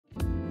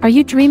Are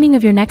you dreaming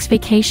of your next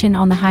vacation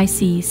on the high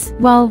seas?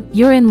 Well,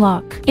 you're in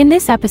luck. In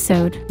this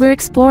episode, we're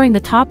exploring the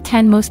top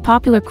 10 most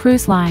popular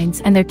cruise lines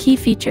and their key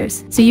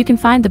features, so you can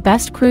find the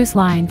best cruise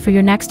line for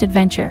your next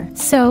adventure.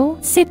 So,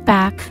 sit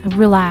back,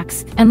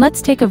 relax, and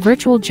let's take a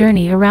virtual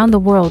journey around the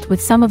world with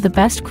some of the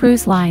best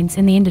cruise lines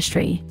in the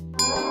industry.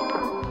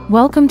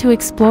 Welcome to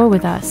Explore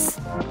with Us,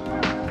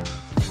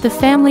 the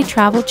Family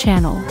Travel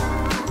Channel.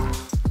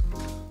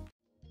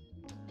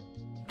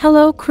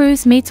 Hello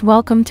cruise mates,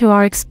 welcome to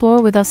our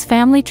Explore with Us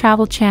Family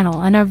Travel Channel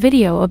and our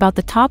video about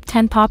the top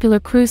 10 popular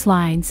cruise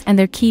lines and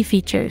their key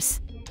features.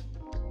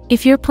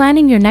 If you're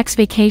planning your next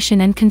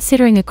vacation and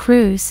considering a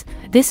cruise,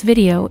 this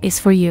video is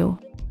for you.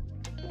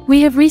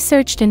 We have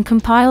researched and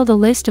compiled a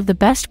list of the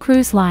best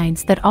cruise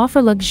lines that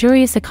offer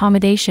luxurious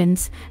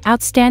accommodations,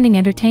 outstanding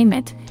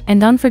entertainment,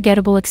 and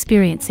unforgettable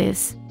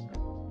experiences.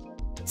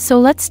 So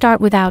let's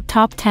start with our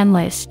top 10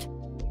 list.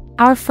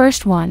 Our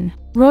first one,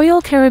 Royal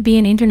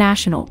Caribbean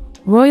International.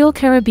 Royal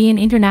Caribbean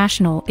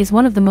International is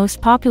one of the most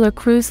popular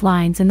cruise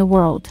lines in the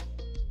world.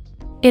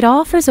 It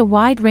offers a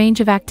wide range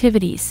of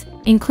activities,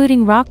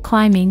 including rock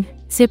climbing,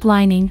 zip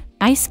lining,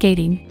 ice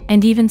skating,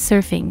 and even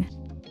surfing.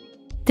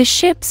 The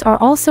ships are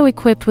also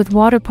equipped with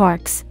water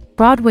parks,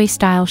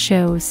 Broadway-style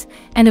shows,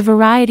 and a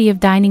variety of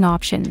dining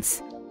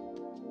options.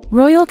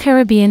 Royal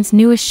Caribbean's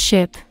newest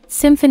ship,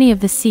 Symphony of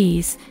the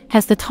Seas,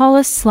 has the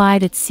tallest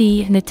slide at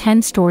sea and a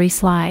 10-story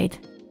slide.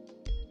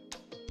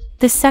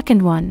 The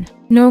second one,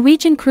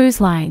 Norwegian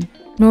Cruise Line.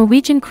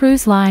 Norwegian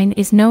Cruise Line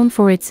is known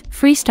for its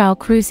freestyle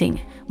cruising,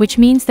 which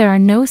means there are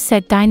no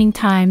set dining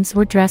times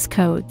or dress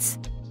codes.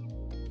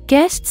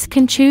 Guests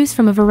can choose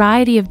from a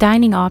variety of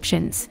dining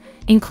options,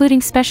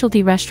 including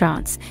specialty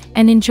restaurants,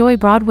 and enjoy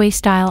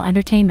Broadway-style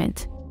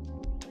entertainment.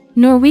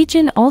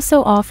 Norwegian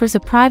also offers a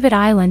private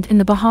island in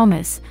the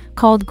Bahamas,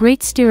 called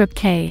Great Stirrup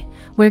Cay,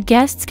 where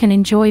guests can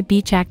enjoy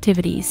beach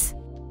activities.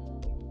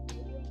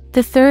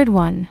 The third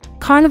one,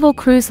 Carnival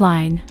Cruise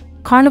Line.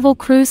 Carnival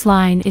Cruise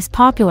Line is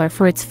popular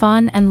for its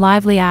fun and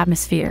lively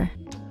atmosphere.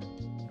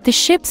 The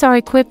ships are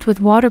equipped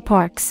with water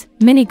parks,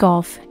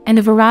 mini-golf, and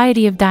a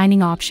variety of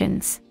dining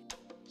options.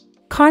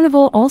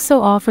 Carnival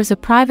also offers a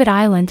private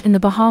island in the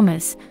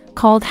Bahamas,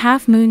 called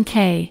Half Moon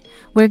Cay,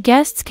 where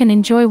guests can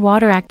enjoy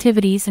water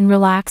activities and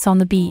relax on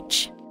the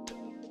beach.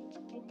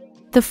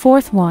 The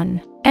fourth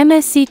one,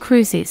 MSC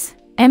Cruises.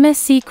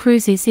 MSC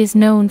Cruises is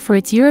known for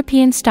its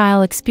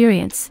European-style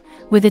experience,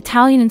 with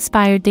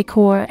Italian-inspired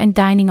decor and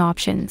dining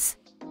options.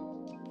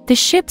 The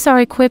ships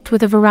are equipped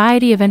with a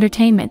variety of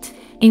entertainment,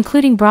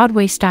 including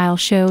Broadway-style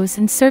shows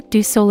and Cirque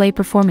du Soleil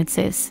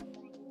performances.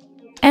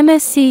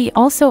 MSC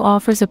also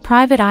offers a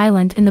private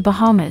island in the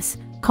Bahamas,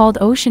 called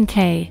Ocean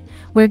Cay,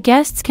 where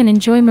guests can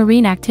enjoy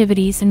marine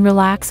activities and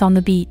relax on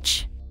the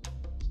beach.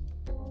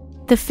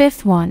 The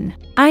fifth one,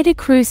 AIDA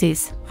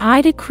Cruises.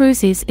 AIDA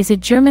Cruises is a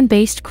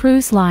German-based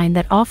cruise line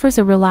that offers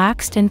a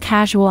relaxed and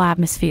casual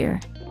atmosphere.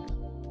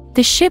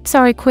 The ships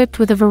are equipped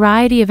with a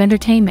variety of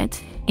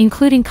entertainment,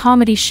 including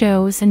comedy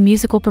shows and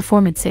musical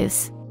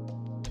performances.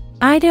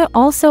 AIDA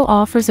also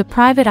offers a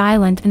private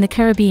island in the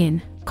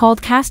Caribbean,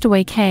 called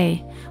Castaway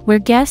Cay, where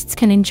guests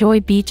can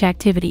enjoy beach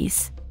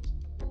activities.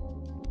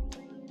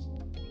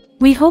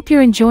 We hope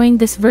you're enjoying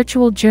this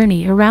virtual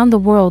journey around the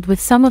world with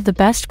some of the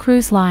best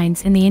cruise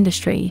lines in the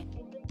industry.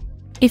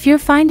 If you're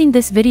finding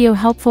this video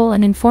helpful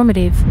and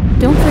informative,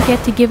 don't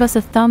forget to give us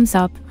a thumbs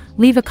up,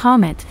 leave a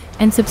comment,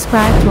 and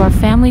subscribe to our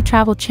Family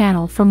Travel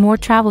Channel for more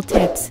travel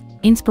tips,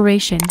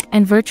 inspiration,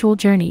 and virtual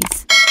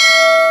journeys.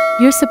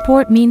 Your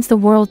support means the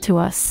world to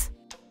us.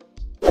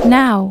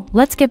 Now,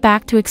 let's get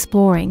back to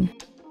exploring.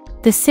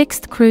 The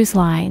sixth cruise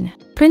line,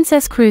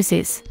 Princess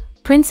Cruises.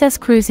 Princess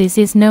Cruises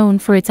is known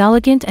for its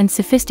elegant and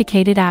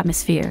sophisticated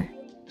atmosphere.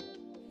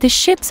 The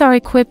ships are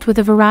equipped with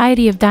a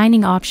variety of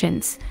dining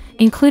options,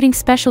 including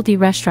specialty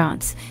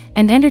restaurants,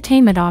 and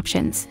entertainment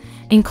options,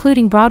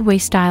 including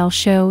Broadway-style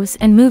shows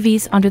and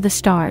movies under the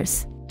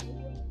stars.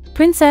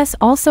 Princess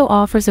also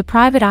offers a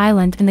private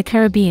island in the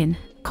Caribbean,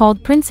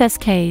 called Princess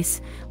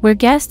Cays, where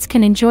guests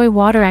can enjoy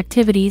water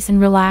activities and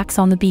relax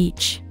on the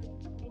beach.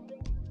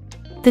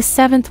 The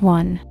seventh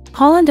one,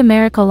 Holland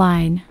America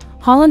Line.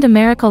 Holland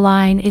America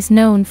Line is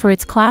known for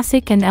its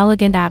classic and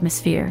elegant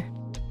atmosphere.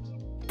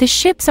 The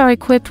ships are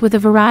equipped with a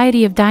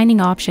variety of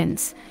dining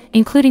options,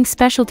 including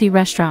specialty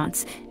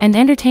restaurants, and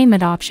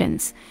entertainment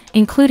options,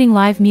 including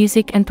live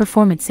music and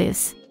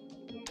performances.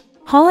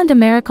 Holland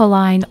America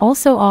Line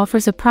also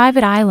offers a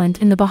private island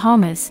in the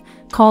Bahamas,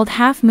 called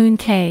Half Moon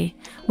Cay,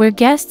 where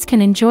guests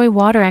can enjoy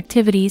water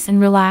activities and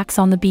relax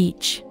on the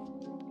beach.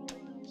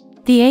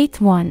 The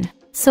eighth one,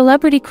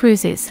 Celebrity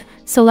Cruises.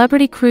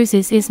 Celebrity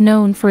Cruises is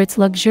known for its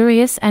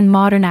luxurious and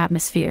modern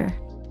atmosphere.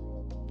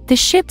 The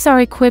ships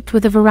are equipped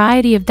with a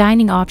variety of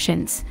dining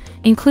options,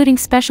 including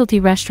specialty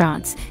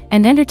restaurants,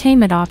 and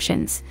entertainment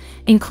options,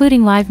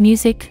 including live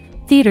music,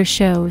 theater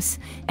shows,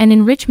 and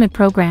enrichment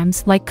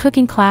programs like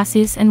cooking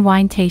classes and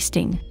wine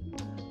tasting.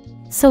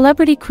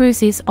 Celebrity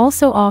Cruises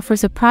also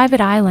offers a private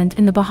island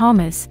in the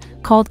Bahamas,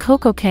 called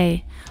Coco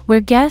Cay,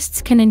 where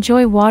guests can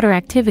enjoy water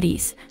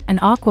activities, an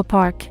aqua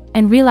park,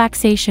 and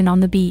relaxation on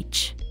the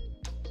beach.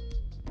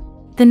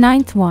 The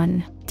ninth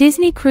one.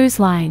 Disney Cruise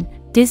Line.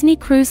 Disney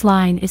Cruise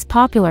Line is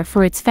popular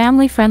for its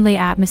family-friendly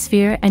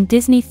atmosphere and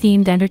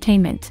Disney-themed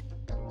entertainment.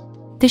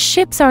 The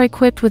ships are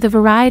equipped with a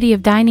variety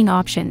of dining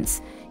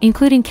options,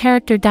 including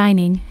character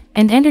dining,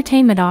 and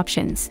entertainment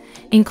options,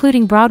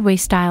 including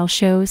Broadway-style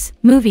shows,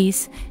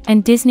 movies,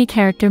 and Disney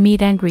character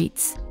meet and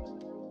greets.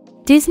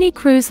 Disney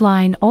Cruise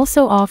Line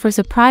also offers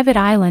a private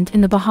island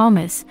in the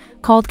Bahamas,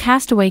 called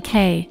Castaway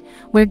Cay,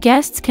 where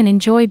guests can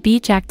enjoy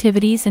beach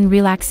activities and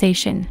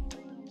relaxation.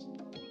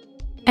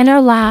 And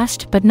our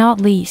last but not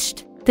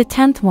least, the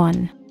 10th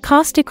one.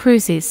 Costa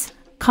Cruises.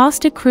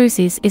 Costa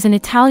Cruises is an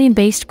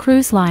Italian-based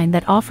cruise line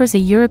that offers a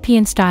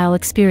European-style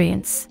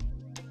experience.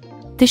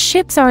 The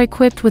ships are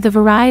equipped with a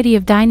variety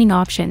of dining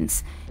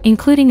options,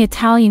 including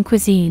Italian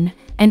cuisine,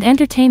 and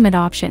entertainment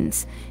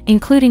options,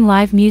 including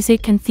live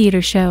music and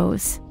theater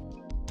shows.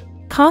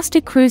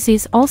 Costa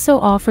Cruises also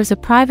offers a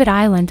private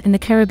island in the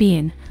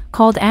Caribbean,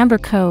 called Amber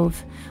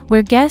Cove,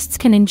 where guests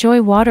can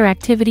enjoy water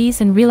activities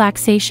and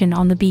relaxation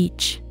on the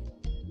beach.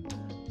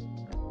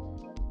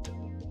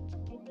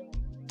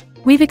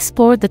 We've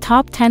explored the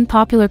top 10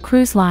 popular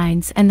cruise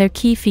lines and their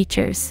key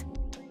features.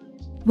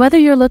 Whether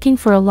you're looking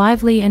for a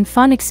lively and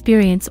fun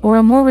experience or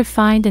a more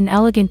refined and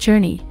elegant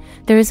journey,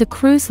 there is a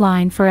cruise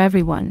line for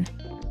everyone.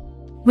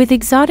 With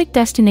exotic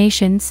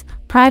destinations,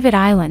 private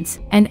islands,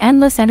 and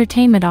endless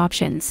entertainment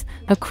options,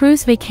 a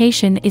cruise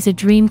vacation is a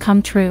dream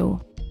come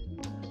true.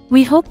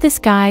 We hope this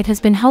guide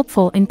has been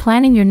helpful in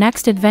planning your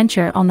next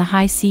adventure on the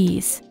high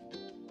seas.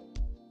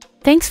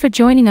 Thanks for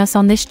joining us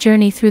on this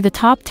journey through the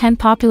top 10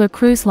 popular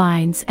cruise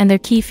lines and their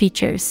key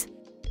features.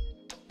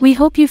 We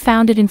hope you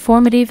found it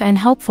informative and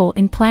helpful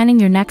in planning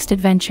your next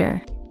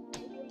adventure.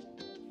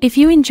 If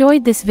you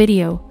enjoyed this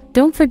video,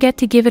 don't forget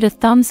to give it a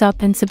thumbs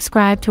up and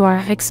subscribe to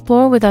our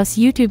Explore With Us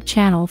YouTube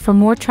channel for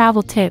more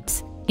travel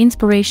tips,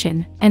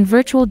 inspiration, and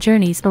virtual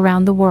journeys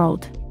around the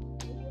world.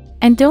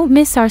 And don't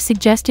miss our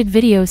suggested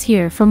videos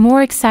here for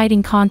more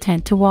exciting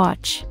content to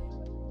watch.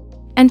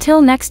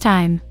 Until next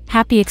time,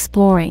 happy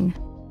exploring!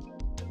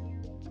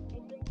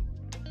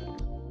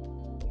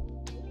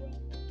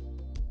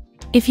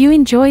 If you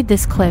enjoyed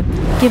this clip,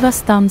 give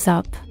us thumbs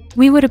up.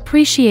 We would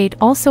appreciate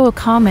also a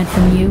comment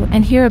from you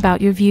and hear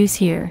about your views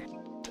here.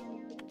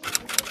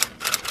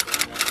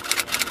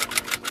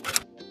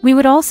 We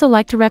would also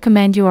like to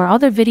recommend you our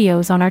other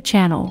videos on our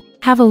channel.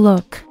 Have a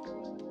look.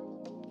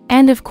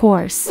 And of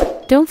course,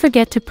 don't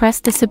forget to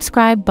press the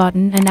subscribe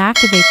button and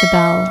activate the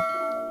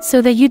bell,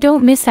 so that you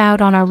don't miss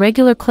out on our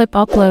regular clip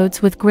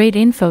uploads with great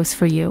infos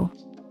for you.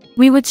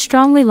 We would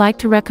strongly like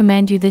to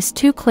recommend you these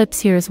 2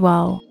 clips here as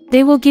well.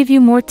 They will give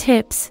you more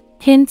tips,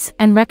 hints,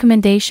 and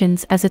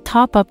recommendations as a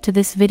top-up to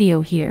this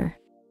video here.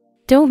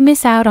 Don't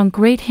miss out on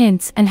great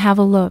hints and have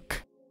a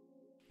look.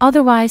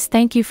 Otherwise,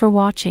 thank you for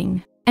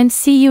watching, and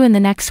see you in the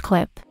next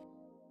clip.